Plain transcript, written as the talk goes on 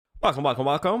Welcome, welcome,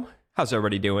 welcome. How's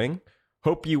everybody doing?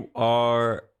 Hope you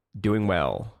are doing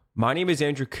well. My name is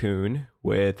Andrew Kuhn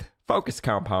with Focus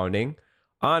Compounding,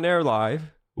 on air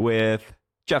live with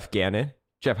Jeff Gannon.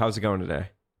 Jeff, how's it going today?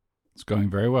 It's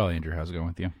going very well, Andrew. How's it going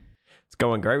with you? It's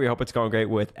going great. We hope it's going great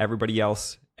with everybody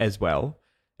else as well.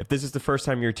 If this is the first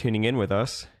time you're tuning in with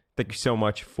us, thank you so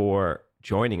much for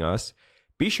joining us.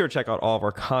 Be sure to check out all of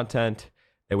our content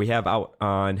that we have out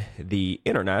on the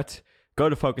internet. Go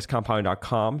to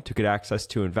focuscompounding.com to get access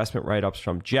to investment write-ups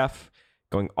from Jeff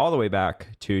going all the way back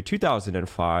to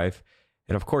 2005.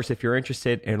 And of course, if you're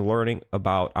interested in learning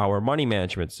about our money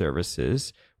management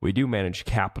services, we do manage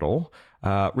capital.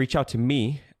 Reach out to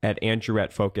me at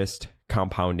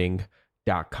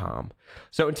andrew@focusedcompounding.com.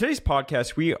 So in today's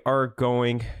podcast, we are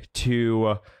going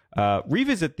to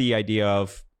revisit the idea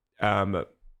of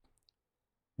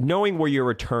knowing where your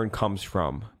return comes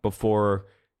from before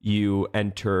you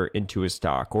enter into a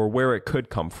stock, or where it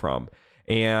could come from.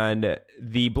 And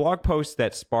the blog post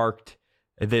that sparked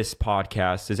this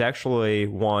podcast is actually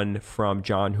one from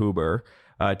John Huber,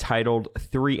 titled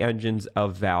Three Engines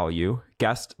of Value,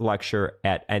 guest lecture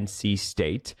at NC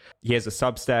State. He has a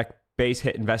Substack,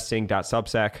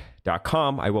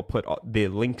 basehitInvesting.substack.com. I will put the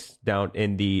links down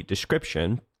in the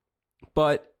description.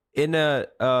 But in a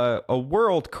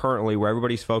world currently where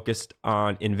everybody's focused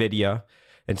on NVIDIA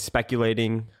and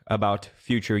speculating about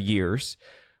future years,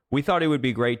 we thought it would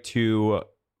be great to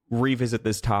revisit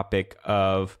this topic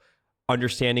of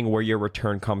understanding where your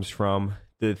return comes from.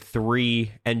 The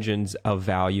three engines of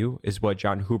value is what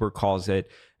John Huber calls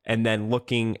it, and then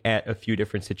looking at a few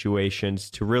different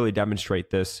situations to really demonstrate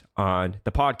this on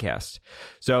the podcast.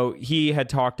 So he had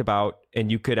talked about,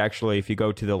 and you could actually, if you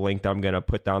go to the link that I'm going to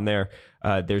put down there,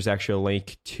 there's actually a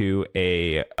link to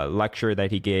a lecture that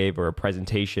he gave, or a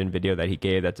presentation video that he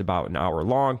gave that's about an hour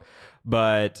long,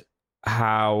 but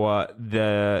how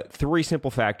the three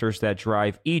simple factors that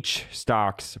drive each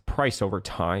stock's price over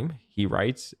time, he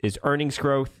writes, is earnings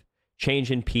growth,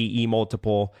 change in PE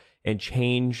multiple, and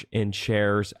change in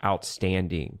shares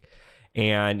outstanding.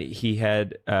 And he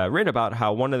had written about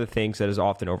how one of the things that is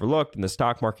often overlooked in the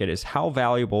stock market is how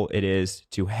valuable it is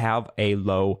to have a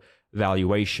low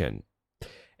valuation.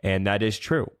 And that is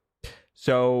true.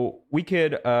 So we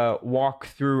could walk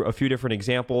through a few different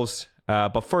examples.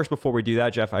 But first, before we do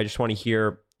that, Jeff, I just want to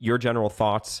hear your general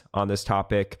thoughts on this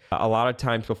topic. A lot of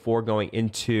times before going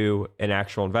into an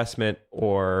actual investment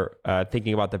or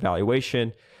thinking about the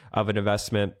valuation of an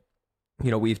investment,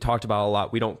 we've talked about a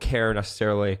lot. We don't care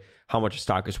necessarily how much a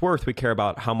stock is worth. We care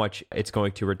about how much it's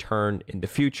going to return in the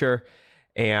future,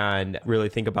 and really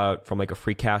think about it from like a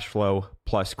free cash flow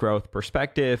plus growth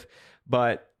perspective.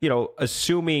 But,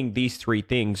 assuming these three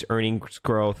things, earnings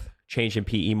growth, change in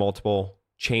PE multiple,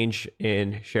 change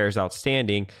in shares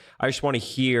outstanding, I just want to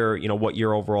hear, what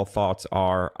your overall thoughts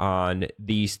are on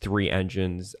these three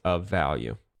engines of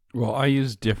value. Well, I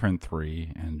use different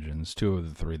three engines, two of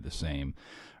the three the same.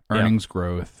 Earnings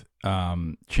growth,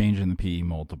 change in the PE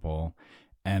multiple,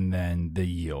 and then the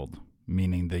yield,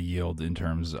 meaning the yield in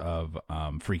terms of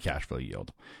free cash flow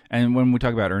yield. And when we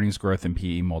talk about earnings growth and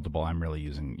PE multiple, I'm really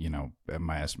using,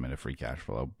 my estimate of free cash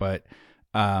flow. But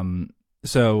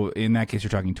so in that case, you're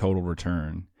talking total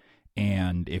return.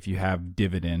 And if you have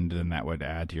dividend, then that would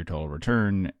add to your total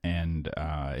return. And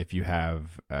if you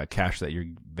have cash that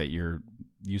you're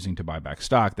using to buy back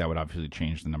stock, that would obviously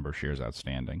change the number of shares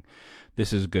outstanding.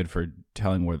 This is good for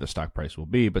telling where the stock price will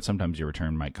be, but sometimes your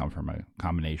return might come from a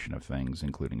combination of things,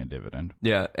 including a dividend.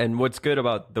 Yeah, and what's good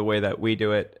about the way that we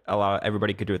do it,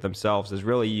 everybody could do it themselves, is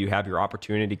really you have your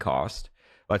opportunity cost.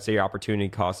 Let's say your opportunity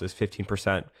cost is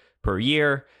 15% per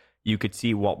year. You could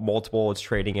see what multiple it's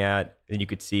trading at, and you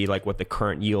could see like what the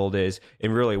current yield is,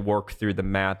 and really work through the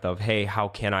math of, hey, how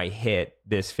can I hit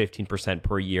this 15%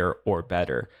 per year or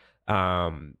better?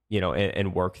 And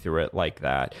work through it like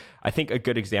that. I think a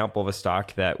good example of a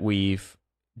stock that we've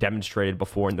demonstrated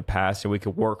before in the past, and we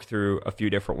could work through a few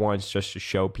different ones just to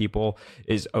show people,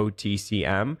 is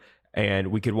OTCM. And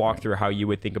we could walk through how you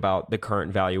would think about the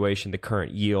current valuation, the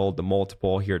current yield, the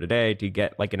multiple here today to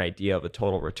get like an idea of the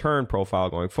total return profile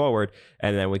going forward.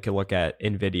 And then we could look at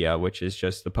NVIDIA, which is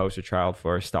just the poster child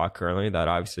for a stock currently that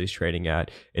obviously is trading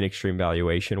at an extreme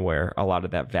valuation where a lot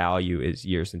of that value is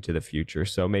years into the future.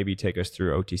 So maybe take us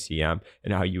through OTCM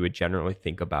and how you would generally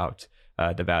think about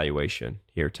the valuation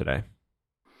here today.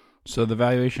 So the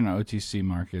valuation of OTC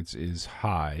markets is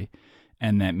high,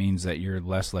 and that means that you're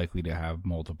less likely to have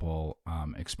multiple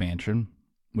expansion.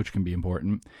 which can be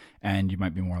important, and you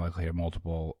might be more likely to have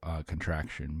multiple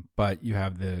contraction. But you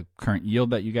have the current yield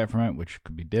that you get from it, which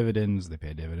could be dividends, they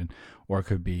pay a dividend, or it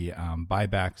could be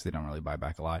buybacks. They don't really buy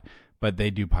back a lot, but they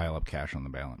do pile up cash on the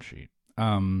balance sheet.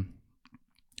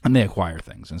 And they acquire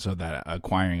things, and so that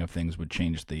acquiring of things would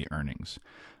change the earnings.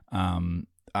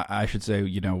 I should say,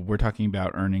 we're talking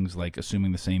about earnings like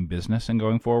assuming the same business and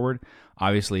going forward.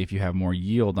 Obviously, if you have more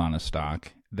yield on a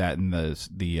stock, that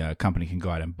the company can go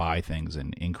out and buy things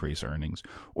and increase earnings,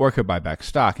 or it could buy back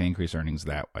stock and increase earnings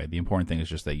that way. The important thing is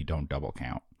just that you don't double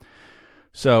count.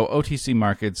 So OTC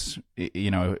markets,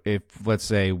 if let's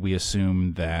say we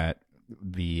assume that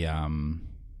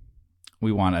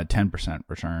we want a 10%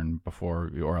 return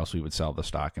or else we would sell the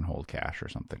stock and hold cash or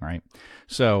something, right?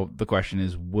 So the question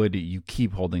is, would you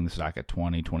keep holding the stock at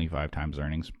 20, 25 times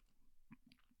earnings?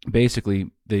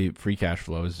 Basically, the free cash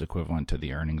flow is equivalent to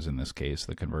the earnings in this case.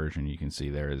 The conversion you can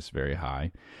see there is very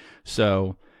high.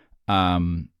 So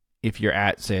if you're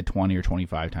at, say, a 20 or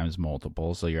 25 times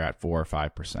multiple, so you're at 4 or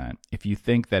 5%, if you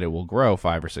think that it will grow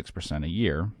 5 or 6% a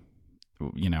year,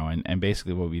 and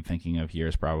basically what we're thinking of here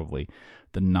is probably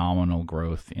the nominal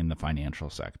growth in the financial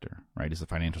sector, right? Is the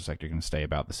financial sector going to stay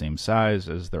about the same size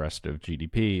as the rest of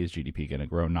GDP? Is GDP going to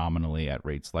grow nominally at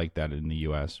rates like that in the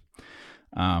U.S.?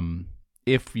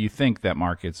 If you think that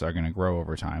markets are going to grow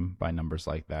over time by numbers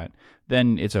like that,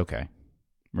 then it's okay,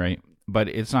 right? But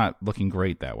it's not looking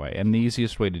great that way. And the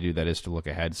easiest way to do that is to look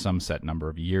ahead some set number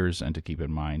of years and to keep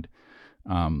in mind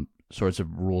sorts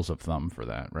of rules of thumb for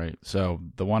that, right? So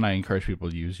the one I encourage people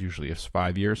to use usually is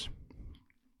 5 years.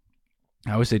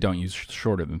 I always say don't use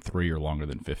shorter than 3 or longer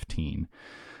than 15,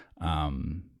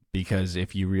 because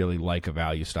if you really like a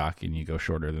value stock and you go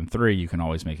shorter than 3, you can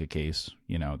always make a case,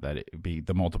 that it be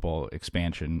the multiple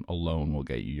expansion alone will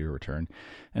get you your return.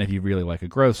 And if you really like a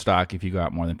growth stock, if you go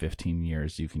out more than 15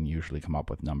 years, you can usually come up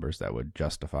with numbers that would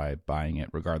justify buying it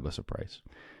regardless of price.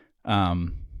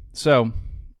 So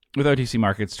with OTC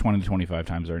markets, 20 to 25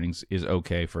 times earnings is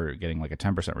okay for getting like a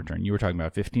 10% return. You were talking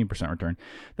about 15% return.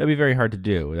 That'd be very hard to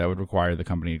do. That would require the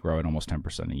company to grow at almost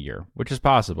 10% a year, which is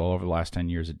possible. Over the last 10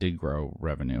 years, it did grow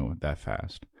revenue that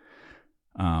fast.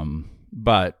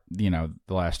 But, the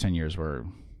last 10 years were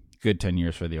good 10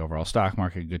 years for the overall stock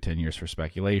market, good 10 years for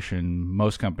speculation.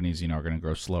 Most companies, are going to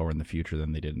grow slower in the future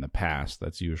than they did in the past.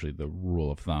 That's usually the rule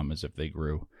of thumb, is if they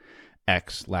grew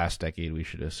X last decade, we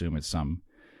should assume it's some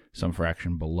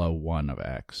fraction below 1 of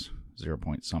X, 0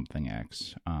 point something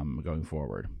X going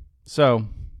forward. So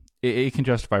it can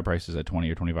justify prices at 20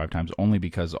 or 25 times only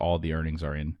because all the earnings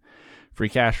are in free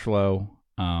cash flow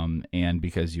and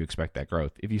because you expect that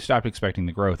growth. If you stopped expecting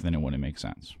the growth, then it wouldn't make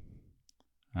sense.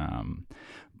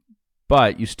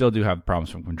 But you still do have problems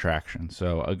from contraction.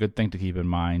 So a good thing to keep in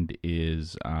mind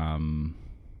is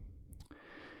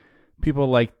people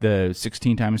like the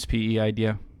 16 times PE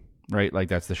idea. Right, like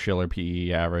that's the Shiller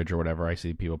PE average or whatever. I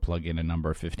see people plug in a number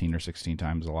of 15 or 16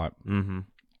 times a lot. Mm-hmm.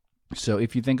 So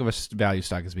if you think of a value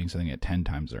stock as being something at 10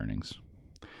 times earnings,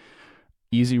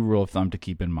 easy rule of thumb to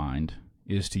keep in mind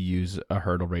is to use a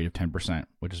hurdle rate of 10%,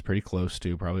 which is pretty close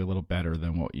to, probably a little better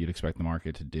than what you'd expect the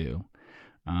market to do.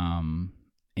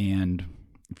 And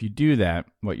if you do that,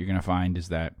 what you're going to find is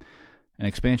that an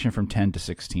expansion from 10 to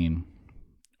 16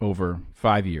 over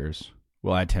 5 years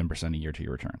will add 10% a year to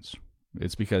your returns.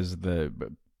 It's because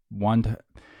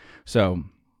so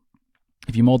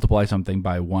if you multiply something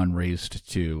by 1 raised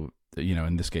to,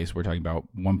 in this case, we're talking about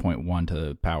 1.1 to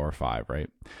the power 5, right?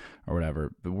 Or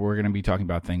whatever. But we're going to be talking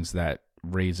about things that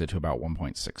raise it to about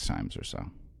 1.6 times or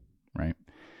so, right?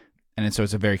 And so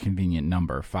it's a very convenient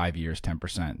number, 5 years,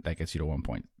 10%. That gets you to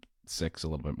 1.6, a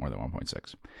little bit more than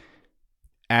 1.6.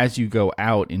 As you go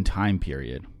out in time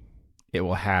period, it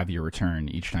will have your return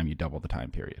each time you double the time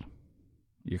period.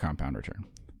 Your compound return.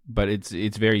 But it's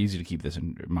very easy to keep this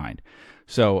in mind.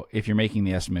 So if you're making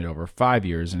the estimate over 5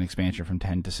 years, an expansion from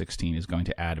 10 to 16 is going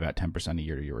to add about 10% a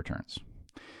year to your returns.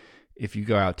 If you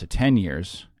go out to 10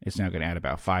 years, it's now going to add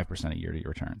about 5% a year to your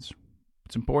returns.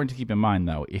 It's important to keep in mind,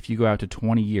 though, if you go out to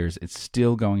 20 years, it's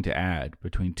still going to add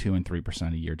between 2 and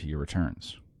 3% a year to your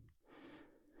returns.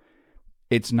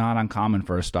 It's not uncommon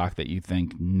for a stock that you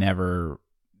think never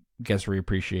gets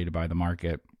reappreciated by the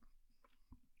market,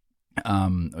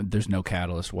 there's no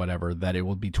catalyst, whatever, that it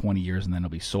will be 20 years and then it'll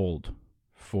be sold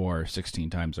for 16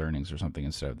 times earnings or something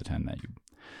instead of the 10 that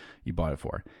you bought it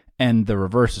for. And the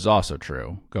reverse is also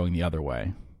true, going the other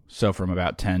way. So from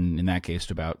about 10 in that case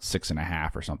to about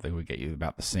 6.5 or something would get you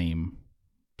about the same,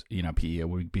 PE. It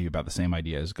would be about the same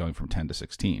idea as going from 10 to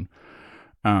 16.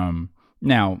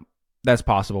 Now that's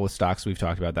possible with stocks. We've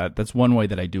talked about that. That's one way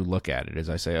that I do look at it, is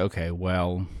I say, okay,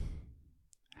 well,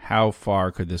 how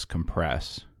far could this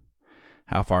compress?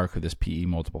 how far could this PE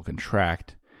multiple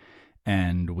contract,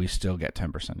 and we still get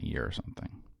 10% a year or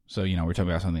something. So, we're talking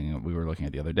about something that we were looking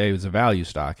at the other day. It was a value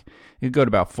stock. It could go to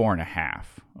about 4.5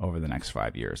 over the next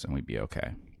 5 years, and we'd be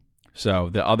okay. So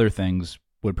the other things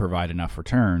would provide enough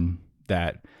return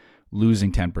that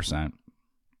losing 10%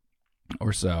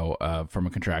 or so from a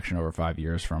contraction over 5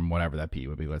 years from whatever that PE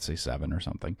would be, let's say 7 or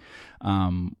something,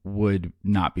 would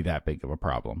not be that big of a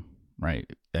problem, right?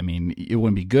 I mean, it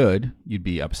wouldn't be good. You'd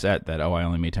be upset that, I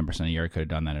only made 10% a year. I could have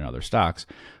done that in other stocks.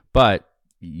 But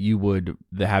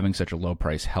having such a low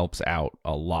price helps out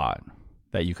a lot,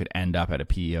 that you could end up at a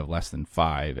PE of less than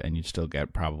 5 and you'd still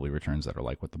get probably returns that are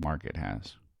like what the market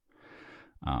has.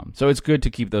 So it's good to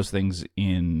keep those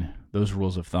those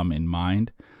rules of thumb in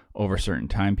mind over certain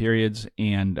time periods,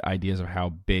 and ideas of how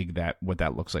big what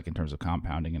that looks like in terms of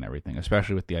compounding and everything,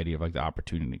 especially with the idea of like the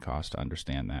opportunity cost, to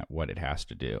understand what it has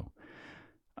to do.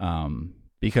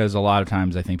 Because a lot of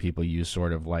times I think people use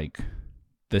sort of like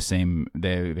the same,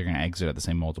 they're going to exit at the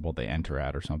same multiple they enter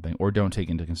at or something, or don't take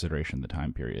into consideration the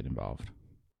time period involved.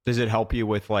 Does it help you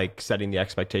with like setting the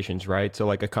expectations right? So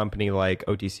like a company like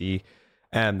OTC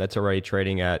that's already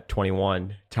trading at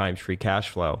 21 times free cash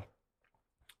flow,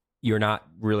 you're not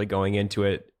really going into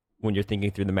it when you're thinking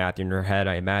through the math in your head,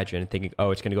 I imagine, thinking,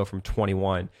 it's going to go from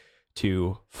 21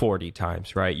 to 40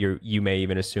 times, right? You may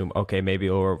even assume, okay, maybe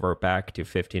it'll revert back to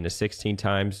 15 to 16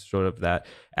 times, sort of that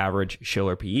average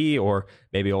Shiller PE, or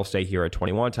maybe it'll stay here at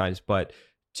 21 times. But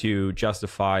to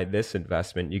justify this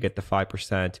investment, you get the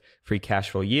 5% free cash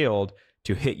flow yield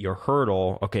to hit your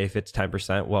hurdle. Okay, if it's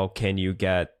 10%, well, can you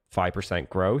get 5%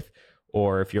 growth?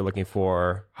 Or if you're looking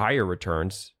for higher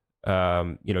returns,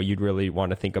 you'd really want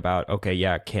to think about, okay,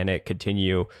 yeah, can it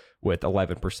continue with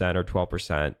 11% or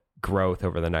 12% growth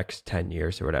over the next 10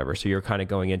 years or whatever? So you're kind of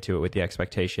going into it with the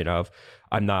expectation of,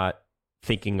 I'm not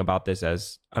thinking about this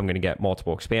as I'm going to get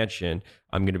multiple expansion.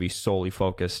 I'm going to be solely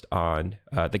focused on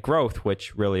the growth,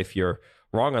 which really, if you're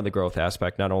wrong on the growth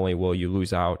aspect, not only will you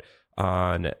lose out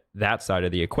on that side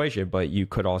of the equation, but you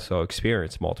could also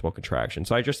experience multiple contractions.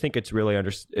 So I just think it's really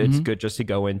it's good just to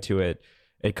go into it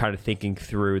and kind of thinking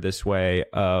through this way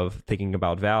of thinking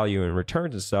about value and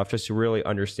returns and stuff, just to really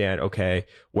understand, okay,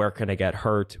 where can I get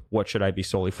hurt? What should I be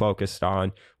solely focused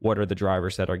on? What are the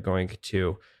drivers that are going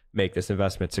to make this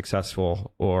investment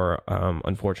successful or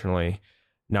unfortunately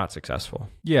not successful?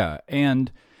 Yeah.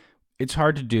 And it's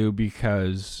hard to do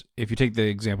because if you take the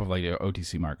example of like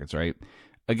OTC markets, right?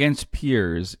 Against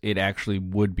peers, it actually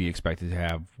would be expected to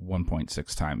have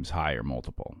 1.6 times higher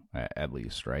multiple, at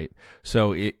least, right?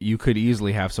 So you could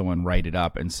easily have someone write it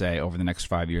up and say, over the next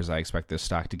 5 years, I expect this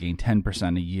stock to gain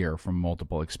 10% a year from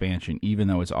multiple expansion, even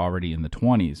though it's already in the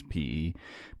 20s PE,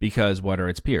 because what are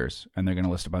its peers? And they're going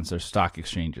to list a bunch of stock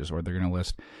exchanges, or they're going to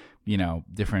list,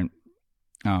 different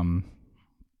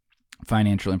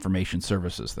financial information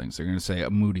services things. They're going to say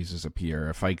Moody's is a peer,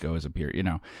 a FICO is a peer.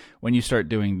 When you start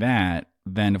doing that,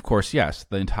 then of course, yes,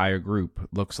 the entire group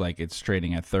looks like it's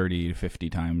trading at 30 to 50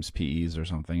 times PEs or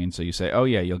something. And so you say, oh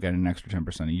yeah, you'll get an extra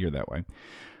 10% a year that way.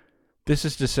 This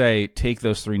is to say, take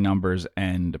those three numbers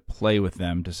and play with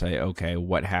them to say, okay,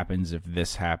 what happens if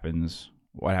this happens?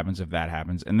 What happens if that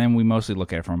happens? And then we mostly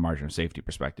look at it from a margin of safety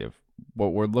perspective.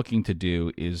 What we're looking to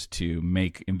do is to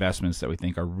make investments that we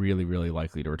think are really, really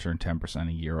likely to return 10%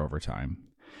 a year over time.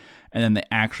 And then they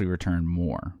actually return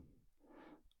more.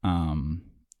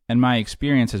 And my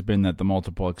experience has been that the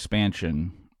multiple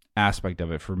expansion aspect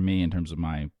of it for me in terms of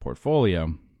my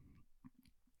portfolio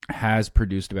has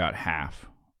produced about half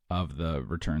of the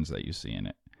returns that you see in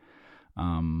it.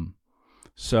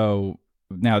 So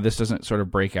now this doesn't sort of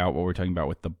break out what we're talking about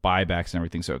with the buybacks and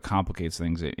everything, so it complicates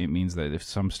things. It means that if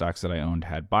some stocks that I owned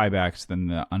had buybacks, then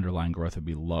the underlying growth would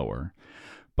be lower.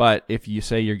 But if you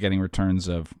say you're getting returns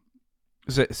of,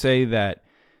 say that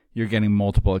you're getting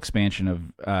multiple expansion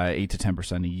of 8 to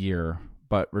 10% a year,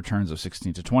 but returns of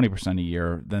 16 to 20% a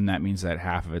year, then that means that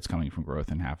half of it's coming from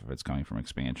growth and half of it's coming from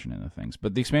expansion in the things.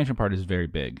 But the expansion part is very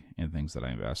big in things that I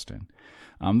invest in.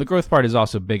 The growth part is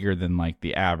also bigger than like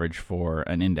the average for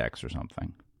an index or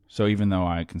something. So even though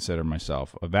I consider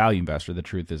myself a value investor, the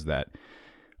truth is that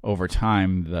over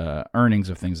time, the earnings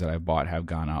of things that I've bought have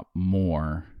gone up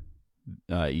more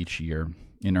each year,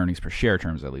 in earnings per share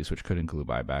terms at least, which could include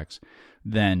buybacks,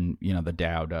 than the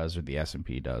Dow does or the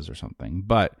S&P does or something.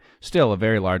 But still, a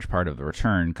very large part of the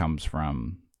return comes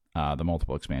from the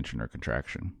multiple expansion or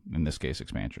contraction, in this case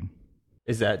expansion.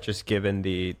 Is that just given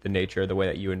the nature of the way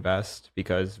that you invest?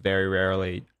 Because very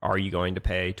rarely are you going to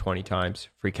pay 20 times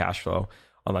free cash flow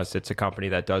unless it's a company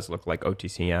that does look like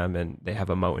OTCM and they have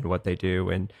a moat in what they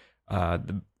do, and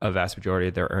a vast majority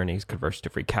of their earnings converts to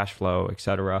free cash flow, et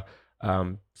cetera.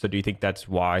 So do you think that's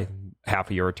why half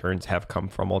of your returns have come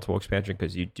from multiple expansion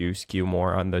because you do skew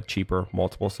more on the cheaper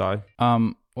multiple side?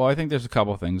 Well, I think there's a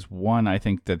couple of things. One, I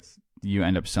think that you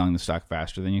end up selling the stock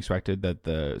faster than you expected.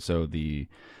 So the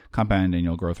compound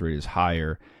annual growth rate is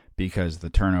higher because the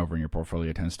turnover in your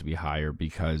portfolio tends to be higher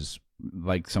because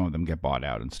like some of them get bought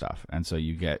out and stuff. And so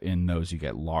you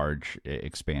get large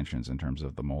expansions in terms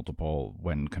of the multiple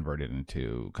when converted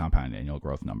into compound annual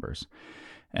growth numbers.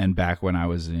 And back when I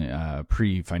was in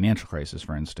pre-financial crisis,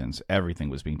 for instance, everything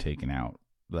was being taken out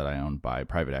that I owned by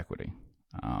private equity.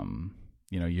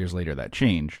 Years later that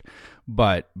changed,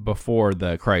 but before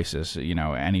the crisis,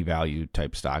 any value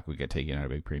type stock would get taken at a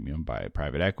big premium by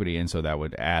private equity, and so that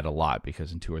would add a lot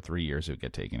because in 2 or 3 years it would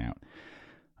get taken out.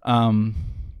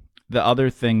 The other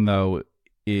thing though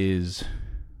is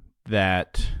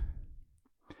that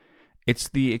it's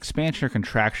the expansion or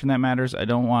contraction that matters. I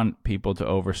don't want people to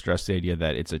overstress the idea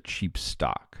that it's a cheap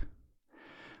stock.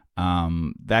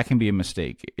 That can be a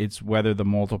mistake. It's whether the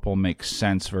multiple makes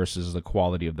sense versus the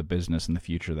quality of the business and the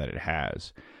future that it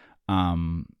has.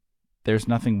 There's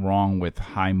nothing wrong with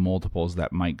high multiples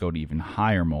that might go to even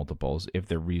higher multiples if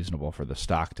they're reasonable for the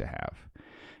stock to have.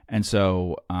 And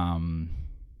so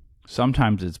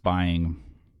sometimes it's buying.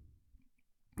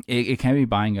 It can be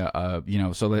buying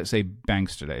so let's say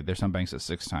banks today. There's some banks at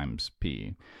 6 times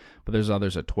PE, but there's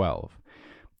others at 12.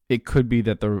 It could be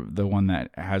that the one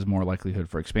that has more likelihood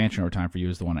for expansion over time for you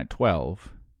is the one at 12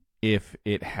 if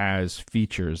it has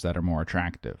features that are more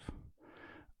attractive.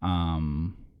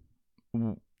 I've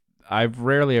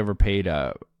rarely ever paid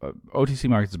OTC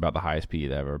Markets is about the highest PE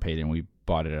that I've ever paid, and we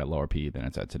bought it at a lower PE than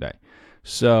it's at today.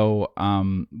 So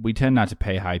we tend not to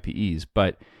pay high PEs,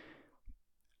 but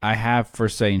I have, for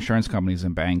say, insurance companies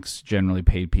and banks generally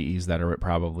paid PEs that are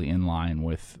probably in line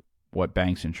with what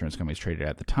banks and insurance companies traded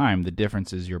at the time. The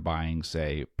difference is you're buying,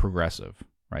 say, Progressive,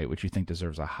 right, which you think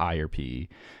deserves a higher PE,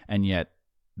 and yet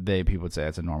people would say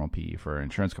that's a normal PE for an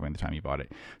insurance company at the time you bought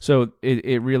it. So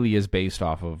it really is based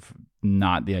off of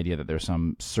not the idea that there's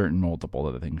some certain multiple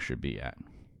that the thing should be at.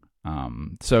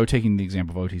 So taking the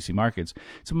example of OTC Markets,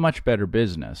 it's a much better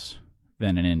business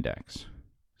than an index.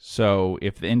 So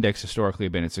if the index historically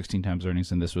had been at 16 times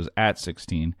earnings and this was at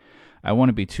 16, I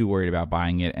wouldn't be too worried about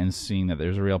buying it and seeing that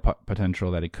there's a real potential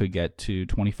that it could get to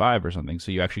 25 or something.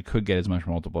 So you actually could get as much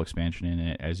multiple expansion in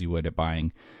it as you would at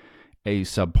buying a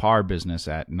subpar business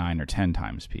at 9 or 10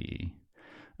 times PE.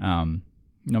 No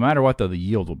matter what, though, the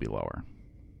yield will be lower.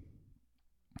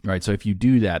 Right, so if you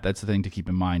do that, that's the thing to keep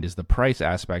in mind is the price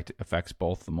aspect affects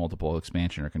both the multiple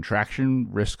expansion or contraction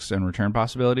risks and return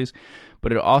possibilities,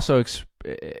 but it also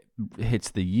hits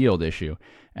the yield issue,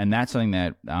 and that's something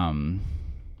that John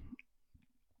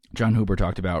Huber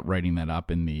talked about writing that up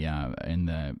in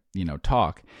the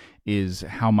talk, is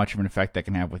how much of an effect that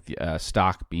can have with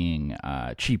stock being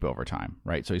cheap over time,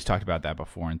 right? So he's talked about that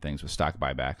before and things with stock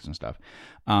buybacks and stuff.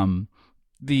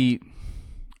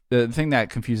 The thing that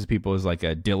confuses people is like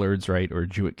a Dillard's, right, or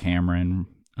Jewett-Cameron.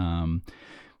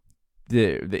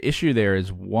 The issue there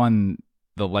is, one,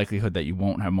 the likelihood that you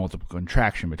won't have multiple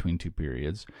contraction between 2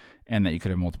 periods and that you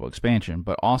could have multiple expansion,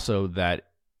 but also that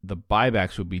the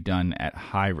buybacks would be done at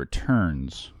high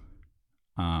returns.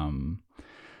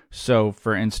 So,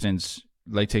 for instance,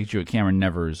 like take Jewett-Cameron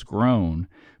never has grown,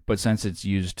 but since it's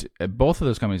used, both of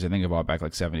those companies I think have bought back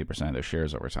like 70% of their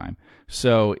shares over time.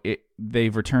 So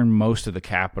they've returned most of the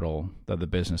capital that the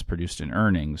business produced in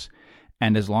earnings.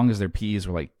 And as long as their PEs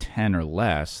were like 10 or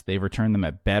less, they've returned them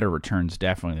at better returns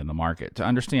definitely than the market. To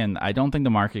understand, I don't think the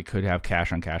market could have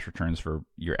cash on cash returns for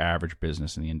your average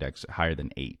business in the index higher than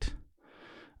 8.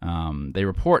 They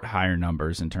report higher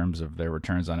numbers in terms of their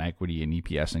returns on equity and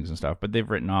EPS things and stuff, but they've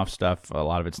written off stuff. A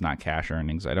lot of it's not cash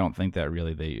earnings. I don't think that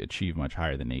really they achieve much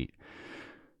higher than 8.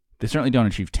 They certainly don't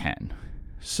achieve 10.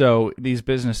 So these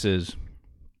businesses,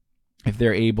 if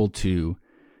they're able to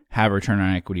have a return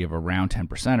on equity of around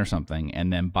 10% or something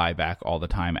and then buy back all the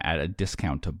time at a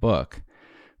discount to book,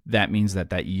 that means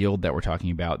that yield that we're talking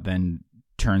about then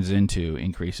turns into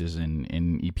increases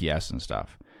in EPS and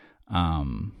stuff.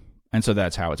 And so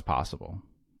that's how it's possible,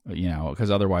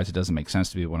 because otherwise it doesn't make sense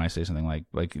to me when I say something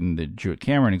like in the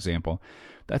Jewett-Cameron example,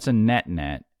 that's a net,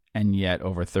 and yet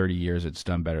over 30 years it's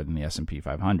done better than the S&P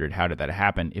 500. How did that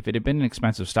happen? If it had been an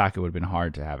expensive stock, it would have been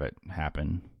hard to have it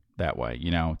happen that way.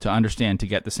 To understand, to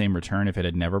get the same return if it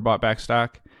had never bought back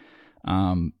stock,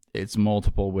 its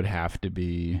multiple would have to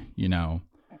be,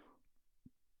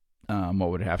 what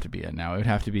would it have to be at now? It would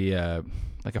have to be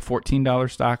like a $14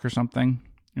 stock or something.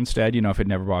 Instead, if it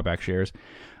never bought back shares,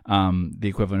 the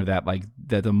equivalent of that, like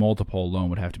that the multiple alone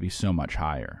would have to be so much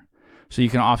higher. So you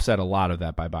can offset a lot of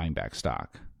that by buying back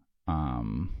stock.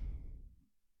 And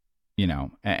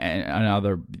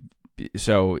other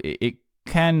So it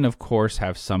can, of course,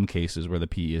 have some cases where the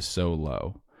PE is so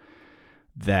low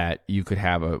that you could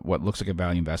have what looks like a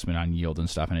value investment on yield and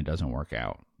stuff, and it doesn't work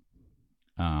out.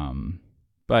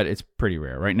 But it's pretty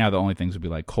rare. Right now, the only things would be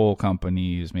like coal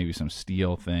companies, maybe some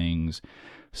steel things,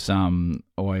 some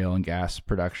oil and gas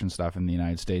production stuff in the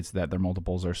United States that their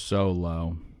multiples are so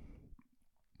low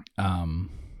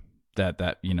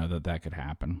that could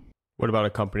happen. What about a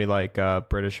company like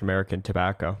British American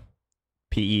Tobacco?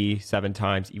 PE 7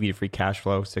 times, EV to free cash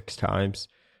flow 6 times,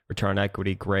 return on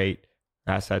equity great,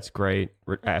 assets great,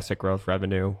 asset growth,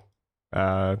 revenue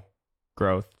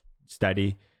growth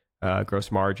steady,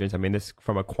 gross margins. I mean, this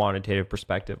from a quantitative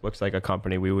perspective looks like a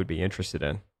company we would be interested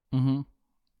in. Mm-hmm.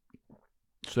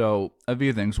 So a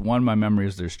few things. One, my memory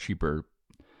is there's cheaper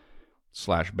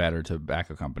 / better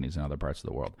tobacco companies in other parts of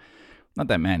the world. Not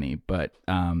that many, but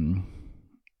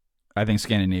I think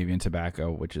Scandinavian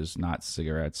Tobacco, which is not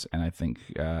cigarettes, and I think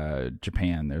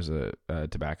Japan, there's a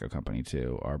tobacco company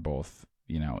too, are both,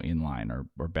 in line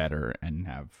or better and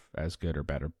have as good or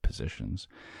better positions.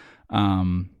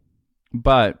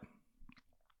 But,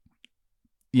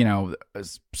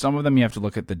 some of them you have to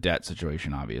look at the debt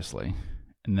situation, obviously.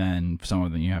 And then some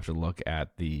of them you have to look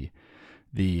at the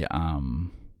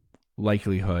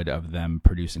likelihood of them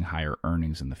producing higher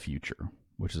earnings in the future,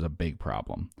 which is a big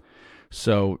problem.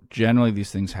 So generally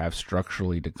these things have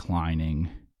structurally declining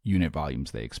unit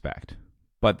volumes they expect,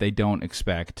 but they don't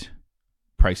expect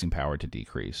pricing power to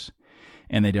decrease.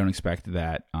 And they don't expect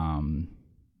that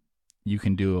you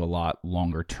can do a lot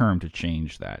longer term to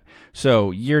change that.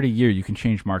 So year to year, you can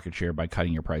change market share by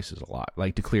cutting your prices a lot,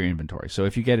 like to clear inventory. So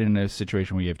if you get in a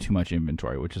situation where you have too much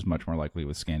inventory, which is much more likely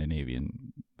with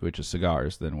Scandinavian, which is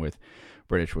cigars, than with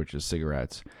British, which is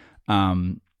cigarettes,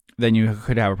 then you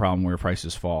could have a problem where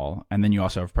prices fall. And then you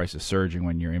also have prices surging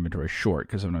when your inventory is short,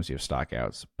 because sometimes you have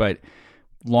stockouts. But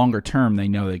longer term, they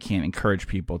know they can't encourage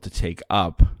people to take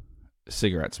up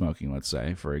cigarette smoking, let's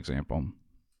say, for example,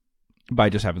 by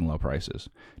just having low prices.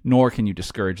 Nor can you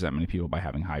discourage that many people by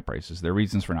having high prices. Their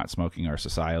reasons for not smoking are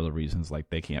societal reasons, like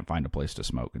they can't find a place to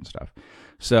smoke and stuff.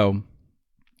 So,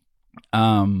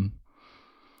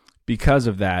 because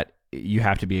of that, you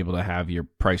have to be able to have your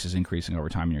prices increasing over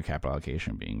time and your capital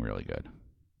allocation being really good.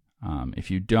 If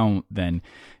you don't, then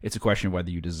it's a question of whether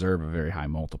you deserve a very high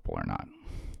multiple or not.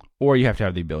 Or you have to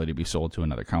have the ability to be sold to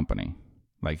another company,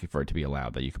 like for it to be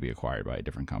allowed that you could be acquired by a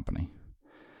different company.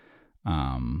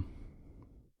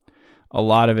 A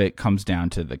lot of it comes down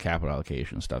to the capital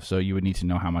allocation stuff. So you would need to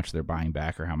know how much they're buying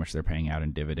back or how much they're paying out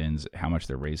in dividends, how much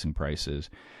they're raising prices,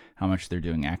 how much they're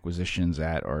doing acquisitions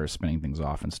at or spinning things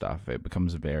off and stuff. It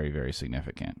becomes very, very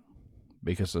significant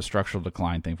because the structural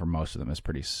decline thing for most of them is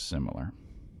pretty similar.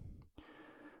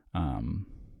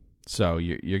 So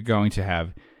you're going to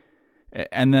have...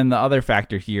 And then the other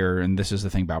factor here, and this is the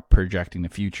thing about projecting the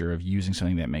future of using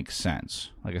something that makes sense.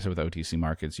 Like I said, with OTC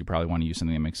markets, you probably want to use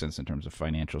something that makes sense in terms of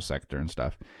financial sector and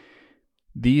stuff.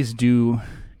 These do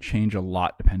change a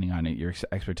lot depending on your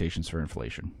expectations for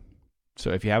inflation.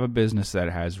 So if you have a business that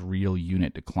has real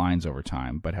unit declines over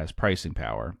time but has pricing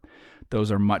power, those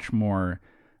are much more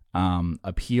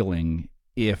appealing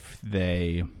if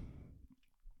they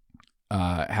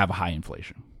have a high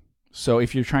inflation. So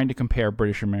if you're trying to compare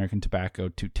British American Tobacco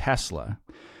to Tesla,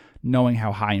 knowing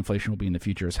how high inflation will be in the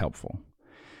future is helpful.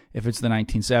 If it's the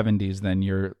 1970s, then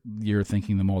you're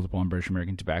thinking the multiple on British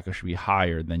American Tobacco should be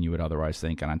higher than you would otherwise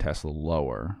think, and on Tesla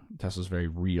lower. Tesla's very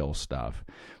real stuff,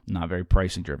 not very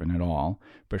pricing driven at all.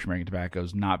 British American Tobacco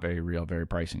is not very real, very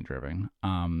pricing driven.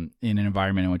 In an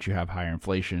environment in which you have higher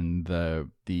inflation,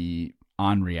 the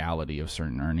on-reality of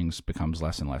certain earnings becomes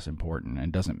less and less important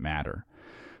and doesn't matter.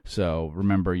 So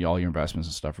remember, all your investments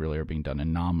and stuff really are being done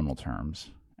in nominal terms.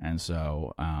 And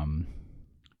so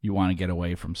you want to get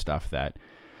away from stuff that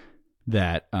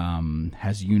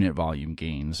has unit volume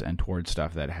gains and towards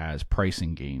stuff that has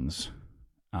pricing gains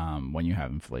when you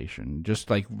have inflation, just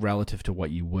like relative to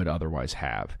what you would otherwise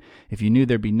have. If you knew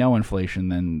there'd be no inflation,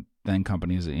 then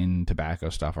companies in tobacco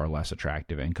stuff are less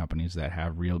attractive, and companies that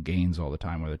have real gains all the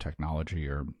time, whether technology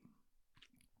or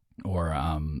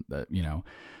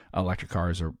electric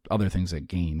cars or other things that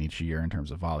gain each year in terms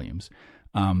of volumes,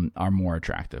 are more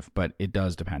attractive. But it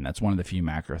does depend. That's one of the few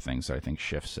macro things that I think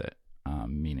shifts it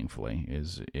meaningfully.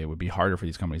 Is it would be harder for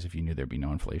these companies if you knew there'd be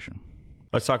no inflation.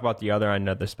 Let's talk about the other end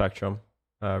of the spectrum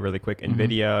really quick.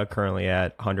 NVIDIA currently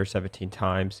at 117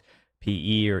 times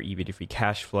PE or EV to free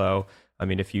cash flow. I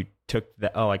mean, if you took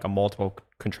like a multiple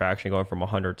contraction going from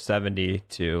 170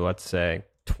 to, let's say,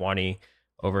 20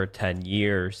 over 10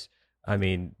 years, I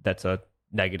mean, that's a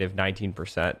negative 19%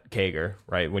 CAGR,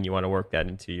 right? When you want to work that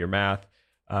into your math.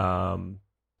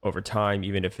 over time,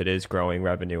 even if it is growing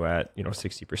revenue at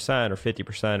 60% or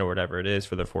 50% or whatever it is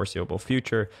for the foreseeable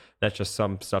future. That's just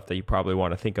some stuff that you probably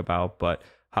want to think about. But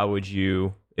how would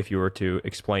you, if you were to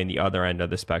explain the other end of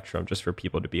the spectrum, just for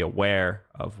people to be aware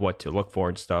of what to look for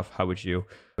and stuff, how would you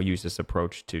use this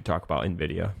approach to talk about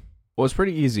NVIDIA? Well, it's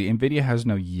pretty easy. NVIDIA has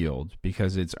no yield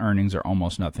because its earnings are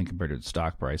almost nothing compared to its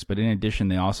stock price. But in addition,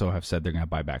 they also have said they're going to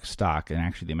buy back stock. And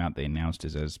actually, the amount they announced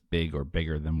is as big or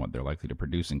bigger than what they're likely to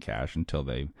produce in cash until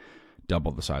they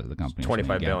double the size of the company.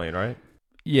 25 billion, right?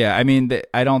 Yeah. I mean,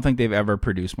 I don't think they've ever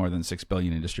produced more than $6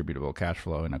 billion in distributable cash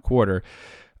flow in a quarter.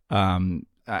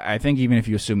 I think even if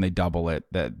you assume they double it,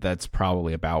 that's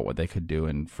probably about what they could do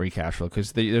in free cash flow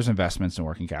because there's investments in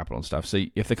working capital and stuff. So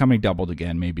if the company doubled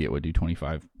again, maybe it would do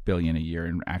 $25 billion a year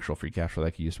in actual free cash flow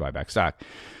that could use to buy back stock.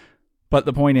 But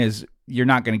the point is, you're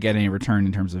not going to get any return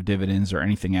in terms of dividends or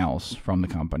anything else from the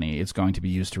company. It's going to be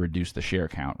used to reduce the share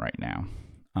count right now.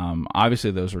 Obviously,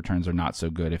 those returns are not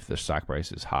so good if the stock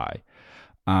price is high.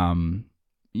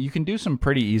 You can do some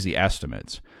pretty easy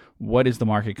estimates. What is the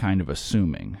market kind of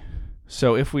assuming?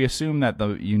 So if we assume that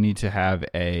you need to have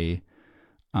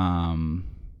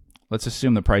let's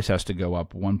assume the price has to go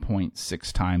up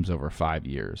 1.6 times over 5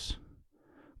 years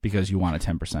because you want a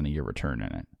 10% a year return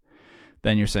in it.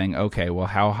 Then you're saying, okay, well,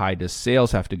 how high does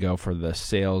sales have to go for the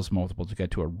sales multiple to get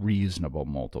to a reasonable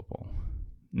multiple?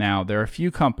 Now, there are a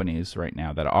few companies right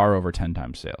now that are over 10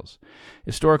 times sales.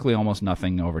 Historically, almost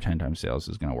nothing over 10 times sales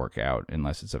is going to work out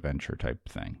unless it's a venture type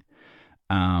thing.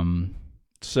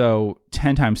 So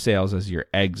 10 times sales as your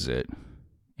exit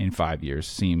in 5 years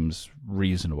seems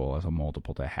reasonable as a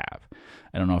multiple to have.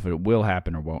 I don't know if it will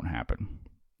happen or won't happen.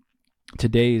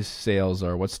 Today's sales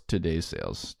are, what's today's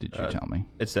sales? Did you tell me?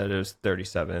 It said it was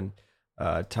 37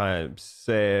 times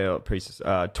sale,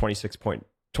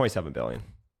 26.27 billion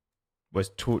was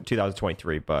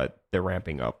 2023, but they're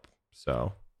ramping up.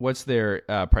 So what's their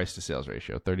price to sales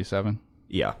ratio? 37?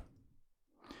 Yeah.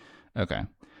 Okay.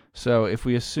 So if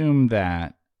we assume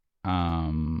that,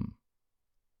 we're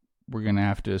going to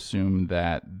have to assume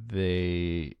that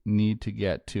they need to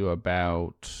get to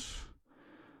about,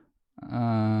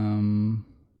 I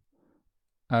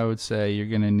would say you're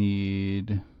going to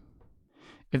need,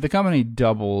 if the company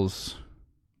doubles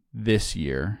this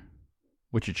year,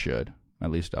 which it should,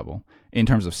 at least double, in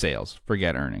terms of sales,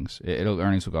 forget earnings.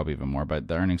 Earnings will go up even more, but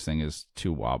the earnings thing is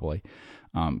too wobbly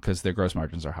because their gross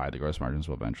margins are high. The gross margins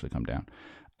will eventually come down.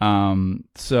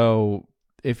 So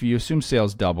if you assume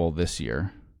sales double this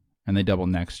year and they double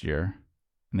next year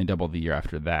and they double the year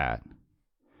after that,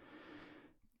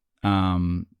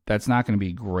 that's not going to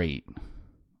be great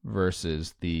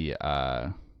versus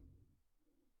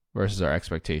versus our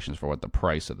expectations for what the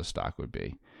price of the stock would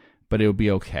be, but it would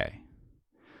be okay.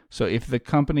 So if the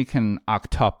company can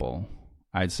octuple,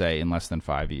 I'd say in less than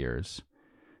 5 years,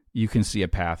 you can see a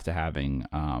path to having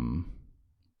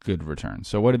good returns.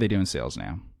 So what do they do in sales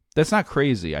now? That's not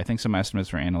crazy. I think some estimates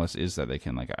for analysts is that they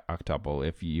can like octuple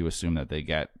if you assume that they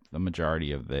get the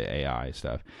majority of the AI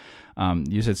stuff.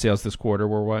 You said sales this quarter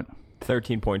were what?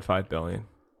 13.5 billion.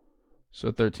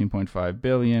 So 13.5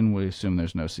 billion. We assume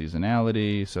there's no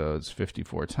seasonality. So it's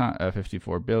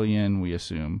 54 billion. We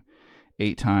assume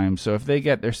 8 times. So if they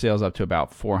get their sales up to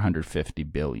about 450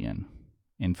 billion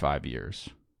in 5 years,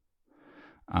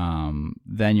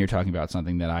 then you're talking about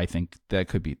something that I think that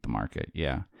could beat the market.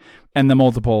 Yeah. And the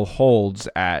multiple holds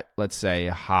at, let's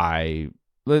say,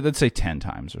 let's say 10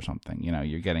 times or something. You know,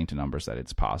 you're getting to numbers that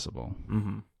it's possible.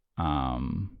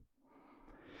 Mm-hmm.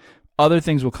 Other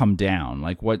things will come down.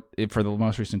 Like for the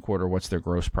most recent quarter, what's their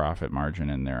gross profit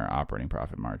margin and their operating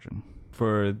profit margin?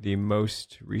 For the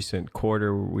most recent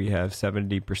quarter, we have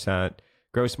 70%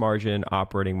 gross margin,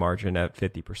 operating margin at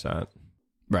 50%.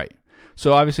 Right.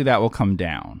 So obviously that will come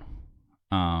down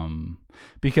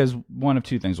because one of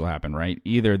two things will happen, right?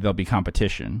 Either there'll be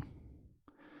competition,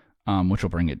 which will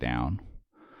bring it down.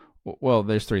 Well,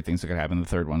 there's 3 things that could happen. The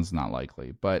third one's not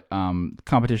likely, but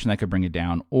competition that could bring it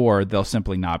down, or they'll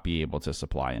simply not be able to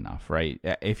supply enough, right?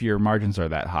 If your margins are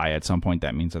that high, at some point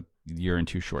that means that you're in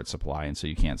too short supply, and so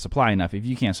you can't supply enough. If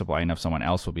you can't supply enough, someone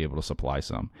else will be able to supply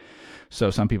some.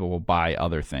 So some people will buy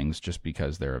other things just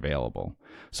because they're available.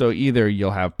 So either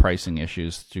you'll have pricing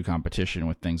issues through competition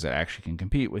with things that actually can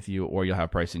compete with you, or you'll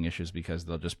have pricing issues because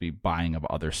they'll just be buying of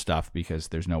other stuff because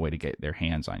there's no way to get their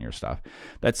hands on your stuff.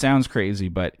 That sounds crazy,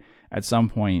 but at some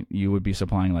point you would be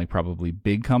supplying like probably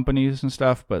big companies and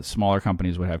stuff, but smaller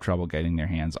companies would have trouble getting their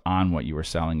hands on what you were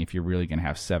selling if you're really going to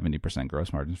have 70%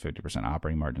 gross margins, 50%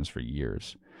 operating margins for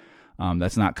years.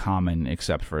 That's not common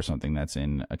except for something that's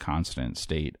in a constant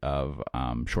state of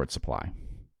short supply.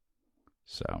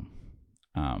 So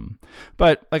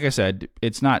But like I said,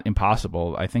 it's not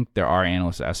impossible. I think there are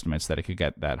analyst estimates that it could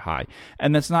get that high.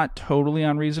 And that's not totally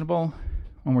unreasonable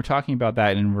when we're talking about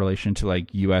that in relation to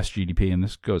like US GDP, and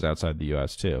this goes outside the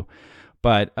US too.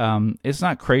 But it's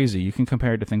not crazy. You can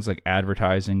compare it to things like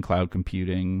advertising, cloud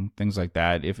computing, things like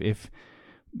that. If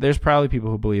there's probably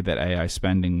people who believe that AI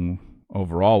spending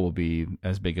overall will be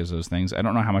as big as those things. I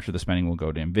don't know how much of the spending will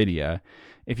go to NVIDIA.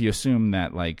 If you assume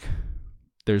that like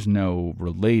there's no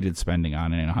related spending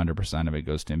on it and 100% of it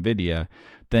goes to NVIDIA,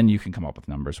 then you can come up with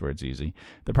numbers where it's easy.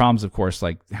 The problem is, of course,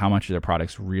 like how much of their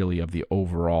products really of the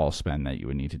overall spend that you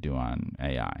would need to do on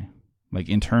AI. Like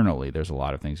internally, there's a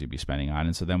lot of things you'd be spending on.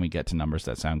 And so then we get to numbers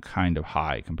that sound kind of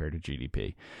high compared to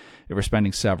GDP. If we're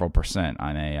spending several percent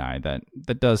on AI,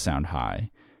 that does sound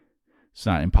high. It's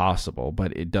not impossible,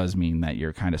 but it does mean that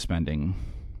you're kind of spending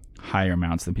higher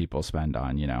amounts than people spend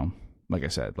on, you know, like I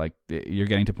said, like you're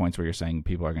getting to points where you're saying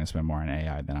people are going to spend more on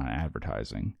AI than on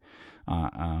advertising,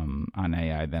 on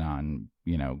AI than on,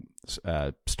 you know,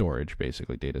 storage,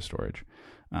 basically data storage.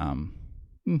 I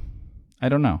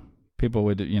don't know. People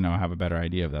would, you know, have a better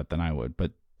idea of that than I would,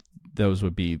 but those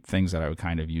would be things that I would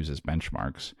kind of use as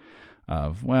benchmarks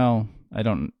of, well,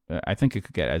 I think it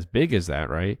could get as big as that,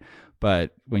 right?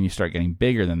 But when you start getting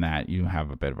bigger than that, you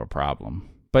have a bit of a problem.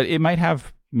 But it might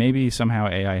have, maybe somehow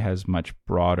AI has much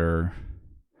broader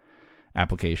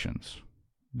applications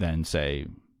than, say,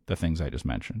 the things I just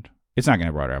mentioned. It's not going to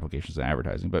have broader applications than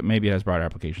advertising, but maybe it has broader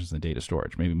applications than data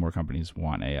storage. Maybe more companies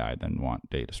want AI than want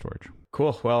data storage.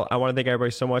 Cool. Well, I want to thank everybody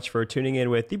so much for tuning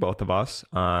in with the both of us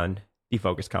on the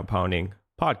Focused Compounding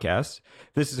podcast.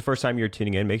 If this is the first time you're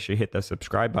tuning in, make sure you hit the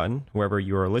subscribe button wherever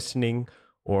you are listening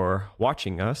or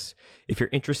watching us. If you're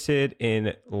interested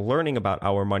in learning about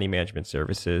our money management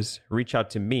services, reach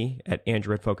out to me at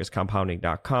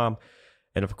andrew@focusedcompounding.com.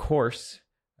 And of course,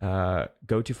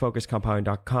 go to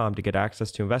focusedcompounding.com to get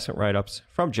access to investment write-ups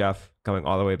from Jeff going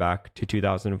all the way back to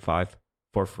 2005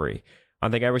 for free. I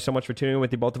thank everyone so much for tuning in with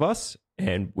the both of us,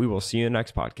 and we will see you in the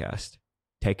next podcast.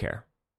 Take care.